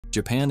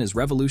Japan is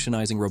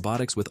revolutionizing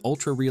robotics with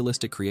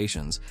ultra-realistic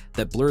creations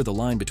that blur the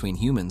line between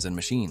humans and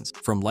machines.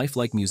 From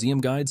lifelike museum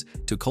guides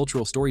to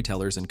cultural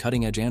storytellers and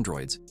cutting-edge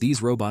androids,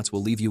 these robots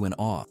will leave you in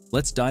awe.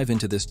 Let's dive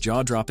into this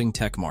jaw-dropping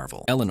tech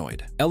marvel.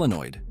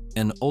 Humanoid,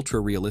 an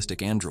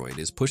ultra-realistic android,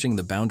 is pushing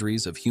the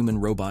boundaries of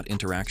human-robot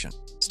interaction.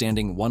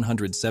 Standing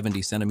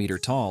 170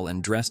 centimeters tall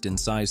and dressed in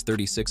size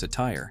 36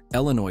 attire,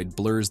 Humanoid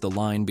blurs the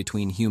line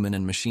between human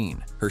and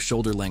machine. Her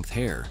shoulder-length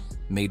hair,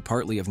 made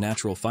partly of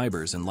natural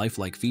fibers and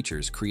lifelike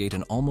features, create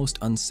an almost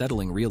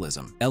unsettling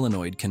realism.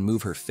 Humanoid can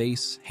move her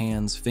face,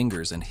 hands,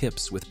 fingers, and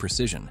hips with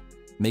precision,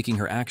 making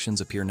her actions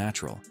appear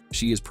natural.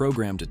 She is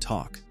programmed to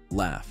talk,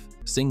 laugh,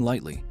 sing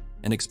lightly,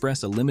 and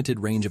express a limited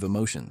range of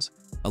emotions,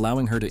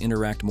 allowing her to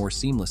interact more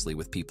seamlessly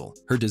with people.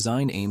 Her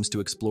design aims to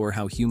explore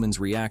how humans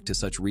react to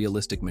such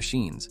realistic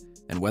machines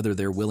and whether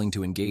they're willing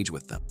to engage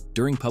with them.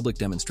 During public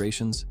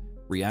demonstrations,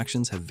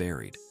 reactions have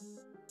varied.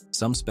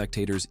 Some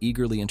spectators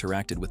eagerly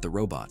interacted with the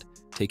robot,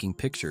 taking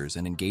pictures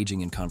and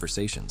engaging in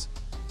conversations,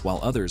 while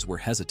others were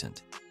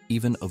hesitant,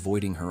 even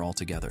avoiding her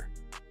altogether.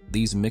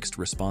 These mixed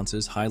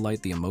responses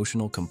highlight the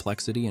emotional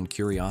complexity and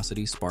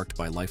curiosity sparked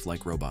by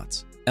lifelike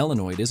robots.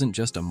 Humanoid isn't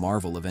just a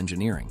marvel of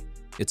engineering,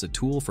 it's a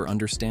tool for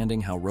understanding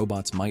how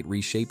robots might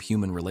reshape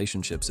human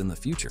relationships in the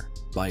future.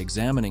 By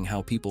examining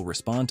how people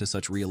respond to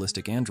such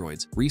realistic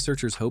androids,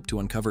 researchers hope to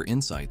uncover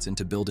insights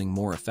into building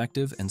more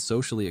effective and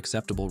socially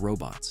acceptable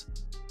robots.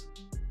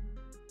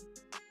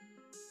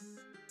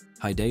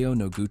 Hideo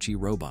Noguchi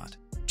Robot.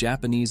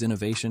 Japanese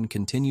innovation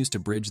continues to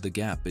bridge the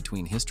gap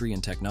between history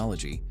and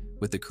technology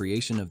with the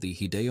creation of the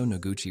Hideo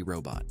Noguchi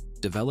robot.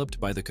 Developed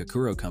by the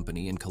Kakuro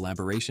Company in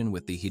collaboration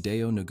with the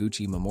Hideo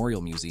Noguchi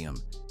Memorial Museum,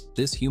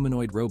 this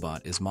humanoid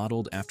robot is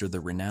modeled after the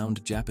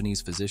renowned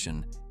Japanese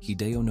physician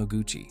Hideo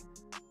Noguchi.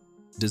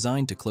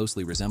 Designed to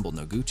closely resemble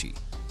Noguchi,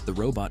 the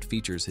robot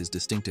features his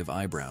distinctive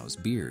eyebrows,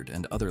 beard,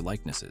 and other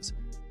likenesses,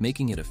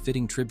 making it a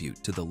fitting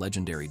tribute to the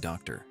legendary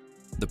doctor.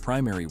 The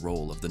primary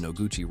role of the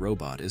Noguchi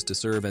robot is to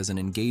serve as an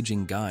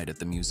engaging guide at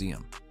the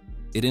museum.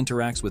 It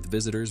interacts with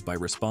visitors by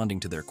responding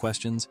to their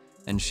questions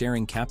and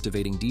sharing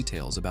captivating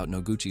details about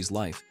Noguchi's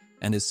life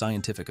and his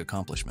scientific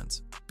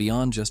accomplishments.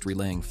 Beyond just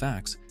relaying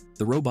facts,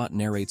 the robot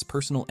narrates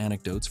personal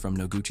anecdotes from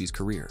Noguchi's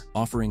career,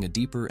 offering a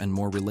deeper and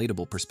more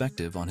relatable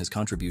perspective on his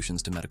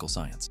contributions to medical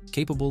science.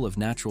 Capable of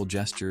natural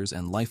gestures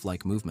and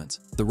lifelike movements,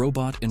 the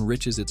robot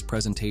enriches its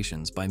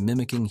presentations by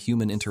mimicking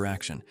human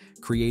interaction,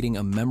 creating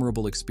a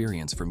memorable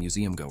experience for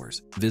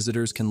museum-goers.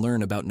 Visitors can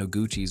learn about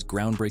Noguchi's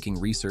groundbreaking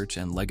research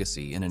and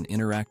legacy in an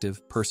interactive,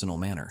 personal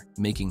manner,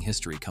 making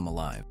history come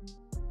alive.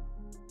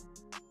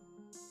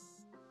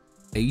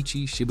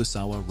 Eiichi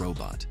Shibusawa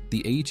Robot.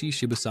 The Eiichi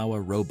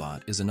Shibusawa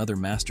robot is another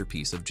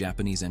masterpiece of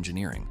Japanese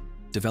engineering,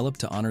 developed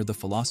to honor the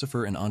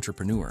philosopher and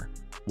entrepreneur,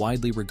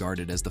 widely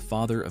regarded as the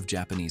father of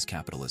Japanese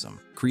capitalism.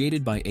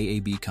 Created by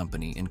AAB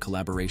Company in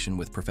collaboration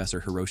with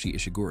Professor Hiroshi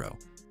Ishiguro,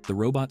 the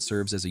robot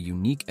serves as a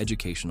unique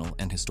educational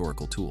and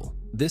historical tool.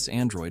 This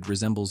android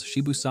resembles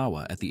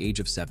Shibusawa at the age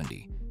of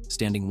 70,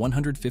 standing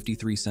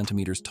 153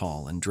 centimeters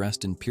tall and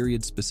dressed in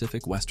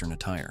period-specific Western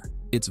attire.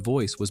 Its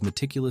voice was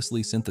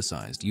meticulously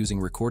synthesized using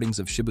recordings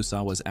of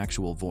Shibusawa's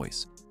actual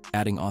voice,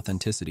 adding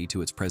authenticity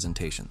to its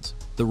presentations.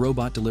 The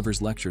robot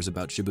delivers lectures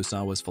about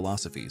Shibusawa's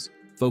philosophies,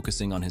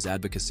 focusing on his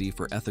advocacy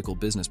for ethical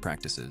business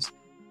practices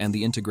and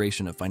the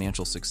integration of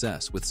financial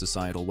success with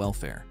societal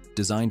welfare.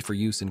 Designed for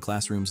use in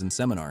classrooms and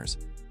seminars,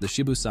 the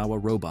Shibusawa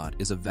robot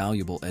is a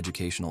valuable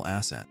educational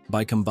asset.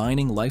 By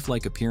combining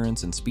lifelike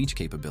appearance and speech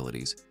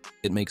capabilities,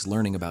 it makes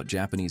learning about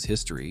Japanese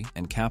history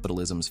and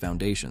capitalism's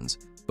foundations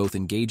both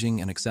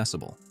engaging and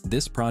accessible.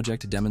 This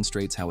project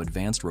demonstrates how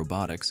advanced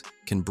robotics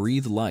can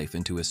breathe life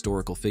into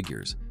historical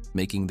figures,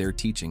 making their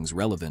teachings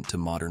relevant to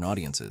modern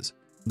audiences.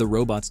 The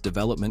robot's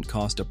development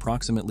cost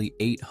approximately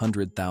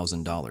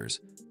 $800,000,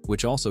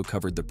 which also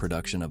covered the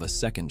production of a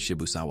second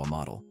Shibusawa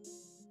model.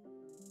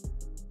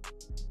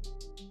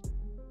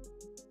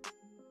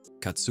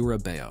 Katsura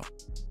Beyo.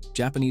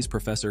 Japanese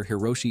professor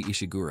Hiroshi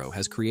Ishiguro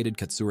has created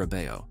Katsura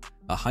Beyo,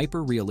 a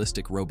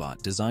hyper-realistic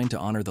robot designed to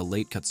honor the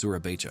late Katsura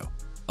Beicho,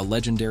 a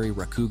legendary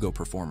rakugo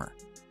performer.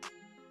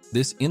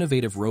 This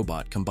innovative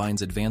robot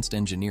combines advanced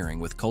engineering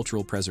with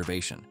cultural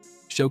preservation,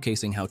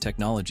 showcasing how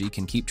technology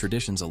can keep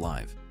traditions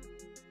alive.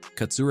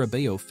 Katsura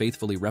Beyo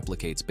faithfully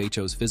replicates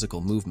Beicho's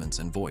physical movements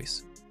and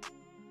voice.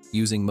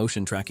 Using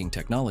motion tracking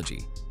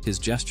technology, his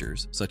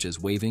gestures, such as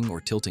waving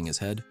or tilting his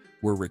head,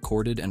 were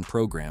recorded and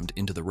programmed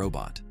into the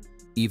robot.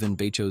 Even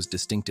Beicho's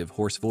distinctive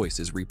hoarse voice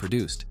is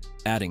reproduced,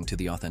 adding to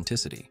the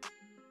authenticity.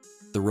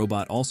 The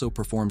robot also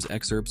performs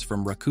excerpts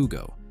from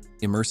rakugo,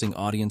 immersing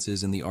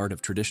audiences in the art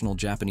of traditional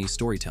Japanese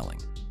storytelling.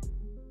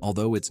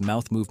 Although its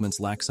mouth movements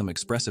lack some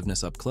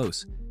expressiveness up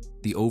close,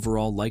 the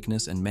overall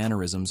likeness and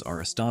mannerisms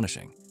are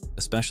astonishing,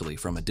 especially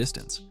from a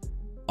distance.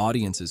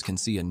 Audiences can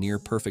see a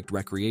near-perfect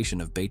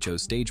recreation of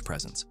Beicho's stage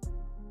presence.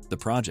 The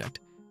project,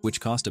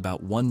 which cost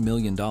about $1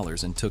 million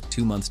and took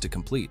 2 months to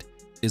complete,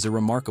 is a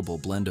remarkable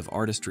blend of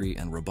artistry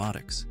and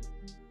robotics.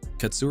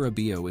 Katsura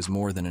Beyo is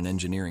more than an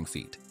engineering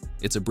feat.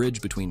 It's a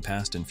bridge between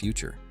past and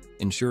future,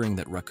 ensuring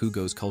that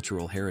Rakugo's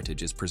cultural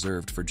heritage is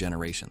preserved for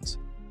generations.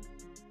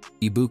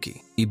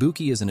 Ibuki.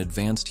 Ibuki is an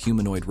advanced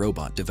humanoid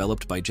robot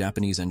developed by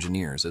Japanese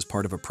engineers as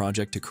part of a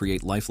project to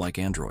create lifelike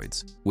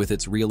androids. With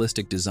its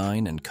realistic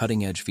design and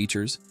cutting-edge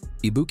features,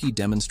 Ibuki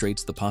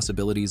demonstrates the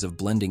possibilities of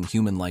blending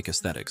human-like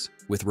aesthetics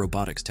with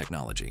robotics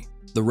technology.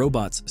 The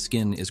robot's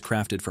skin is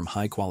crafted from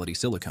high-quality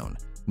silicone,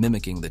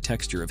 mimicking the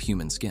texture of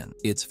human skin.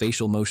 Its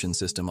facial motion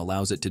system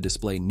allows it to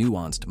display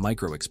nuanced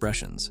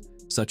micro-expressions,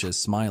 such as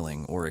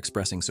smiling or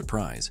expressing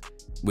surprise,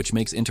 which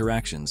makes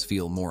interactions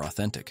feel more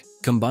authentic.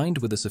 Combined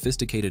with a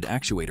sophisticated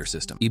actuator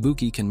system,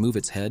 Ibuki can move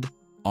its head,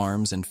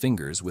 arms, and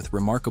fingers with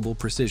remarkable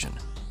precision,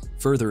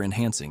 further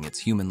enhancing its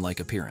human-like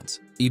appearance.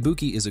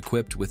 Ibuki is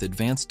equipped with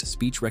advanced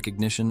speech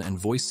recognition and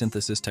voice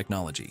synthesis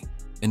technology,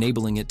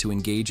 enabling it to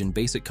engage in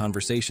basic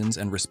conversations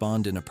and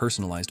respond in a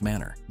personalized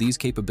manner. These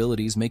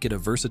capabilities make it a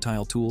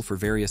versatile tool for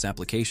various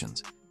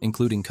applications,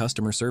 including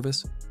customer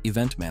service,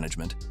 event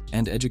management,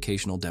 and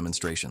educational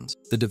demonstrations.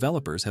 The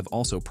developers have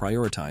also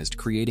prioritized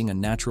creating a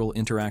natural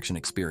interaction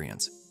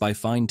experience. By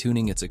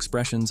fine-tuning its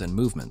expressions and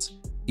movements,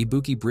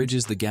 Ibuki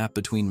bridges the gap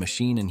between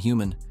machine and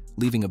human,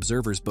 leaving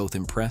observers both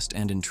impressed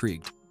and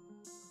intrigued.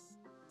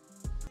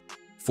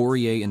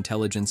 Fourier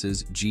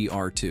Intelligence's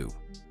GR2.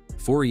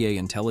 Fourier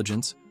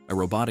Intelligence, a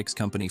robotics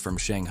company from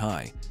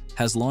Shanghai,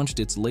 has launched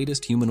its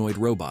latest humanoid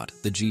robot,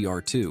 the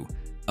GR2,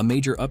 a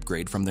major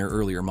upgrade from their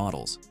earlier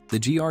models. The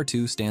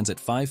GR2 stands at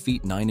 5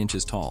 feet 9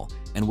 inches tall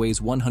and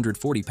weighs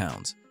 140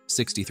 pounds,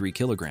 63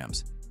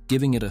 kilograms,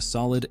 giving it a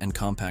solid and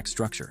compact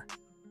structure.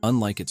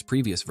 Unlike its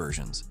previous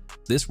versions,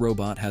 this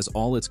robot has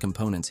all its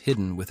components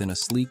hidden within a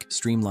sleek,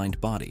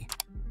 streamlined body,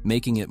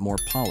 making it more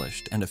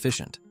polished and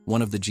efficient.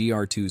 One of the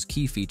GR2's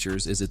key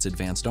features is its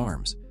advanced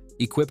arms,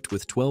 equipped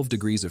with 12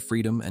 degrees of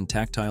freedom and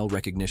tactile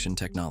recognition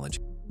technology.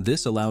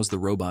 This allows the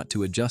robot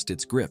to adjust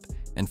its grip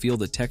and feel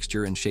the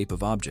texture and shape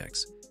of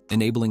objects,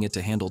 enabling it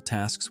to handle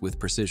tasks with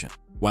precision.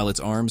 While its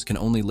arms can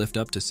only lift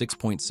up to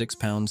 6.6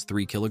 pounds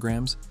 3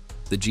 kilograms,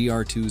 the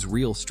GR2's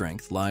real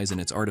strength lies in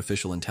its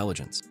artificial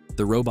intelligence.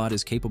 The robot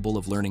is capable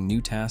of learning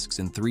new tasks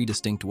in 3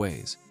 distinct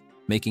ways,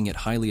 making it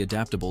highly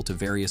adaptable to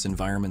various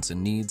environments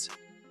and needs.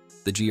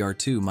 The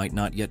GR2 might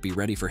not yet be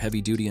ready for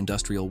heavy-duty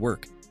industrial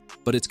work,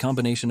 but its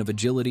combination of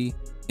agility,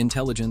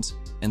 intelligence,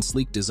 and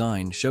sleek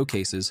design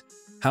showcases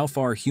how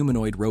far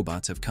humanoid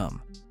robots have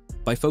come.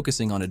 By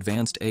focusing on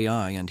advanced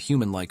AI and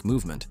human-like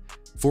movement,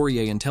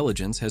 Fourier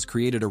Intelligence has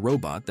created a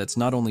robot that's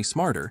not only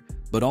smarter,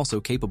 but also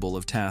capable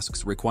of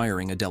tasks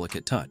requiring a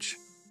delicate touch.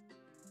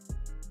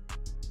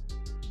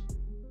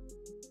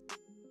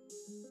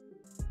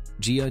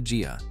 Jia.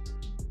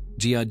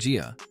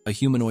 Jia, a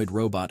humanoid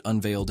robot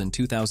unveiled in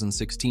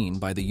 2016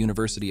 by the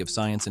University of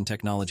Science and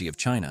Technology of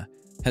China,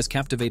 has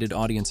captivated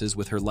audiences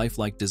with her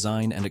lifelike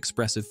design and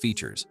expressive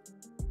features.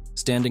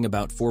 Standing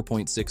about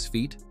 4.6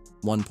 feet,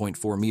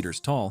 1.4 meters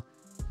tall,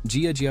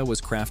 Jia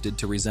was crafted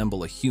to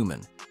resemble a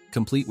human,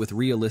 complete with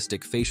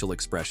realistic facial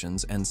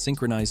expressions and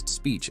synchronized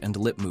speech and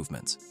lip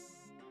movements.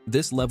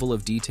 This level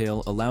of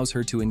detail allows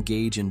her to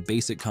engage in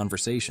basic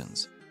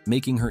conversations,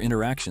 making her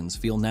interactions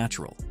feel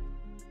natural.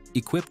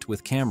 Equipped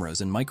with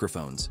cameras and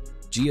microphones,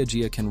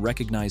 Jia can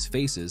recognize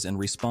faces and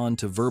respond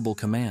to verbal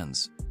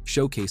commands,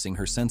 showcasing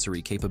her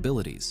sensory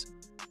capabilities.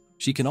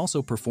 She can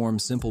also perform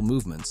simple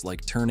movements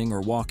like turning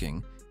or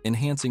walking,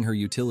 enhancing her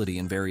utility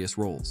in various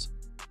roles.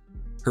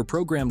 Her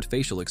programmed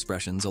facial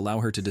expressions allow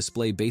her to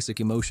display basic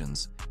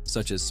emotions,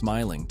 such as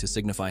smiling to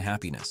signify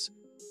happiness,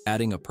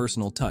 adding a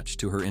personal touch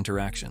to her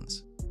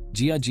interactions.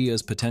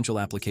 Jia's potential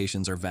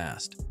applications are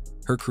vast.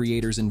 Her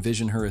creators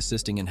envision her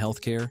assisting in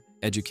healthcare,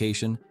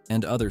 education,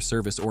 and other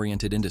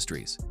service-oriented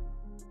industries.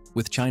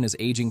 With China's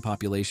aging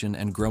population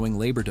and growing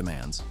labor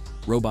demands,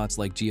 robots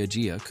like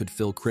Jia could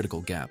fill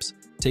critical gaps,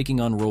 taking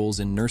on roles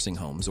in nursing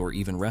homes or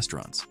even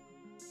restaurants.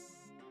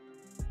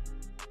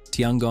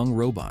 Tiangong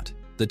Robot.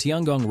 The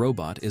Tiangong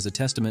robot is a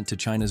testament to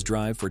China's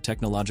drive for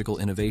technological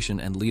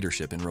innovation and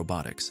leadership in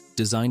robotics.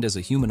 Designed as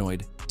a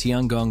humanoid,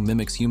 Tiangong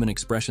mimics human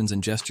expressions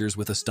and gestures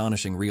with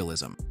astonishing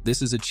realism.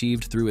 This is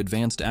achieved through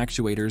advanced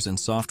actuators and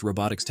soft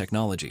robotics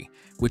technology,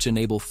 which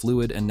enable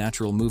fluid and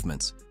natural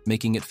movements,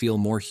 making it feel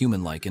more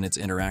human-like in its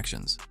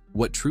interactions.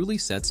 What truly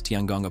sets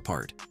Tiangong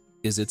apart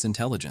is its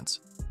intelligence.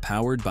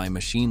 Powered by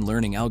machine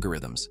learning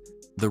algorithms,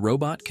 the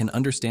robot can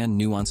understand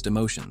nuanced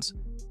emotions,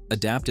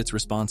 adapt its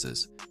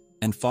responses,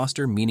 and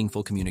foster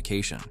meaningful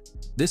communication.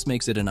 This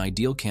makes it an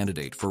ideal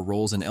candidate for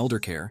roles in elder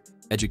care,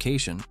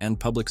 education, and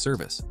public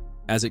service,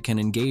 as it can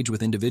engage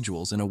with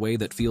individuals in a way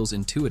that feels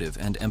intuitive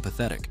and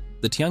empathetic.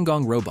 The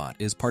Tiangong robot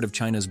is part of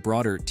China's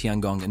broader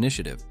Tiangong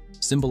initiative,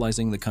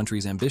 symbolizing the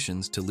country's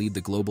ambitions to lead the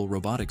global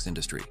robotics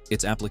industry.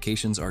 Its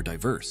applications are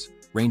diverse,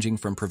 ranging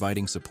from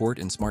providing support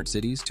in smart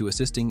cities to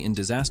assisting in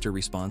disaster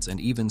response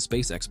and even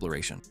space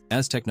exploration.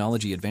 As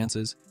technology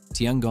advances,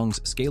 Tiangong's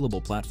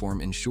scalable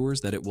platform ensures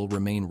that it will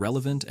remain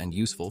relevant and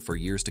useful for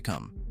years to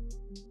come.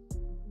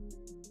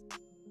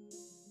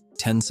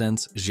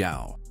 Tencent's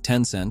Xiao.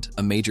 Tencent,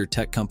 a major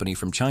tech company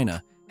from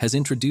China, has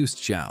introduced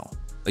Xiao,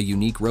 a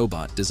unique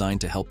robot designed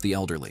to help the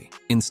elderly.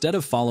 Instead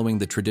of following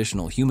the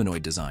traditional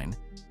humanoid design,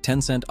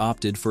 Tencent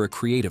opted for a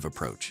creative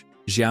approach.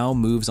 Xiao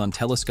moves on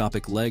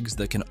telescopic legs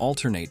that can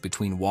alternate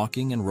between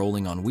walking and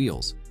rolling on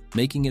wheels,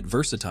 making it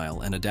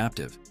versatile and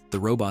adaptive. The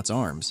robot's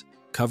arms,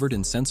 covered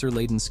in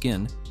sensor-laden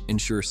skin,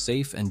 ensure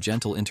safe and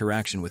gentle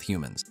interaction with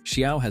humans.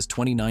 Xiao has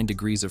 29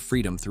 degrees of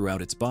freedom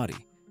throughout its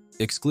body,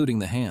 excluding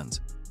the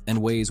hands,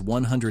 and weighs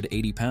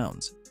 180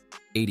 pounds,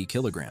 80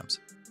 kilograms.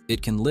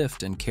 It can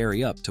lift and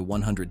carry up to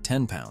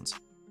 110 pounds,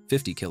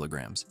 50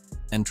 kilograms,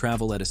 and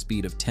travel at a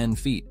speed of 10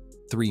 feet,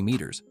 3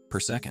 meters per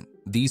second.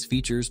 These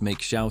features make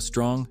Xiao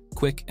strong,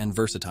 quick, and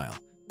versatile,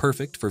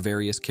 perfect for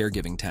various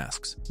caregiving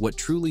tasks. What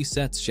truly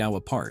sets Xiao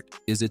apart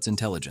is its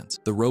intelligence.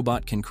 The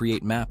robot can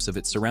create maps of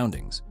its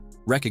surroundings,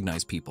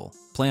 recognize people,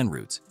 plan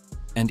routes,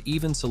 and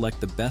even select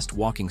the best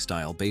walking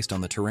style based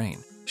on the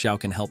terrain. Xiao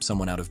can help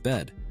someone out of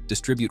bed,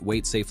 distribute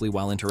weight safely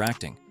while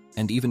interacting,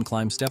 and even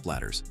climb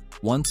stepladders.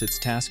 Once its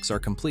tasks are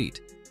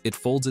complete, it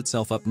folds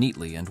itself up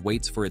neatly and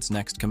waits for its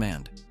next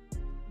command.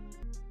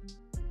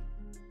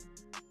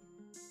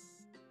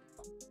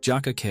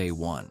 Jaka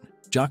K1.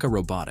 Jaka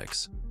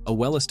Robotics, a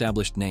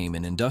well-established name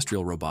in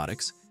industrial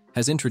robotics,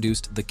 has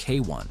introduced the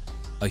K1,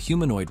 a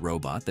humanoid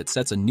robot that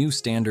sets a new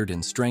standard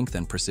in strength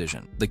and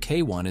precision. The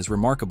K1 is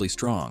remarkably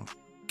strong,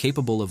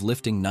 capable of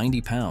lifting 90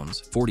 pounds,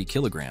 40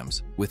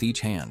 kilograms, with each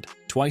hand,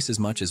 twice as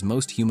much as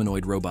most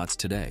humanoid robots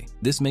today.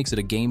 This makes it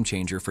a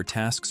game-changer for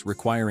tasks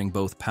requiring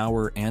both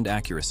power and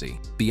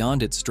accuracy.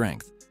 Beyond its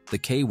strength, the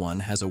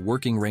K1 has a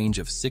working range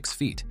of 6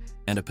 feet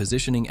and a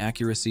positioning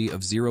accuracy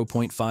of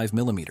 0.5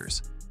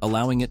 millimeters,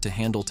 allowing it to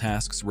handle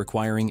tasks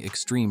requiring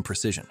extreme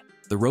precision.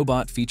 The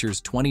robot features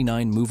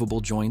 29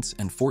 movable joints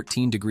and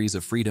 14 degrees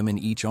of freedom in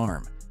each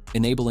arm,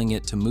 enabling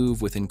it to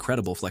move with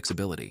incredible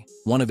flexibility.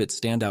 One of its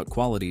standout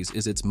qualities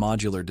is its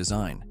modular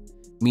design,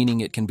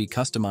 meaning it can be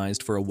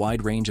customized for a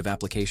wide range of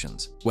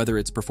applications. Whether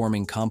it's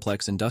performing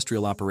complex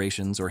industrial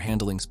operations or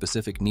handling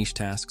specific niche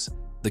tasks,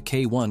 the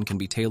K1 can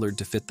be tailored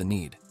to fit the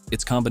need.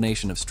 Its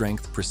combination of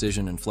strength,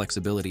 precision, and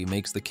flexibility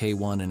makes the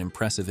K1 an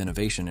impressive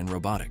innovation in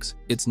robotics.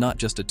 It's not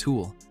just a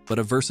tool, but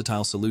a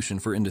versatile solution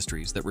for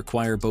industries that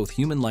require both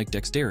human-like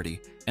dexterity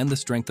and the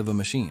strength of a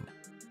machine.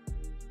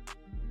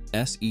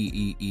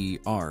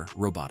 SEER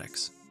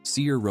Robotics.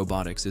 SEER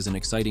Robotics is an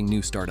exciting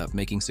new startup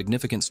making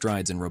significant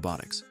strides in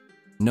robotics.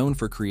 Known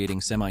for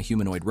creating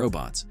semi-humanoid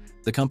robots,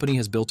 the company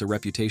has built a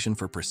reputation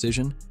for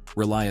precision,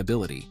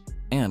 reliability,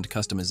 and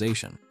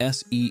customization.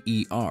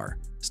 SEER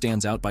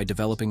stands out by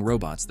developing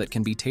robots that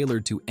can be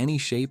tailored to any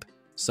shape,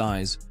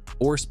 size,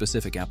 or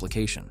specific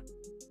application.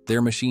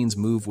 Their machines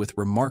move with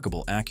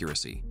remarkable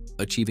accuracy,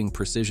 achieving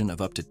precision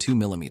of up to 2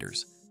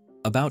 millimeters,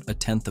 about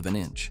 1/10 of an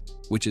inch,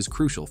 which is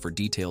crucial for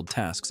detailed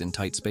tasks in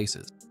tight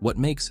spaces. What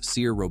makes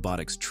SEER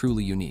Robotics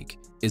truly unique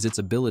is its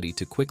ability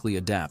to quickly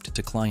adapt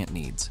to client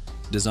needs,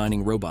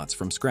 designing robots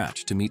from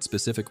scratch to meet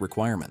specific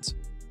requirements.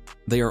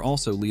 They are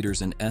also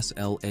leaders in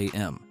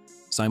SLAM,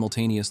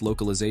 simultaneous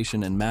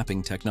localization and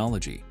mapping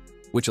technology,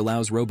 which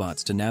allows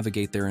robots to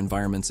navigate their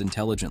environments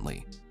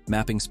intelligently,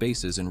 mapping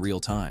spaces in real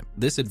time.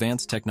 This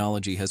advanced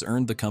technology has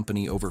earned the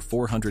company over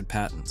 400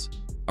 patents,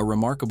 a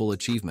remarkable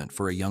achievement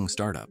for a young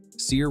startup.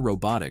 SEER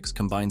Robotics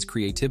combines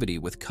creativity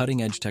with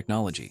cutting-edge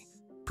technology,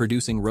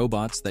 producing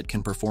robots that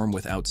can perform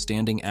with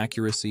outstanding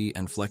accuracy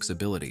and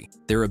flexibility.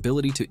 Their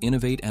ability to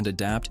innovate and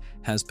adapt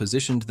has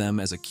positioned them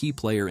as a key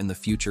player in the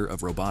future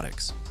of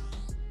robotics.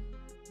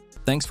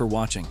 Thanks for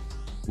watching.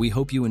 We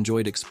hope you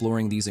enjoyed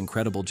exploring these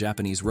incredible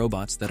Japanese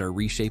robots that are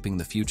reshaping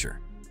the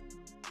future.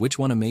 Which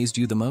one amazed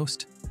you the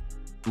most?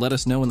 Let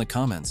us know in the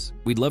comments.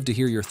 We'd love to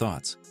hear your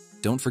thoughts.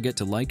 Don't forget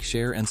to like,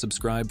 share, and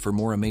subscribe for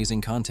more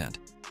amazing content.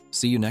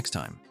 See you next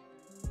time.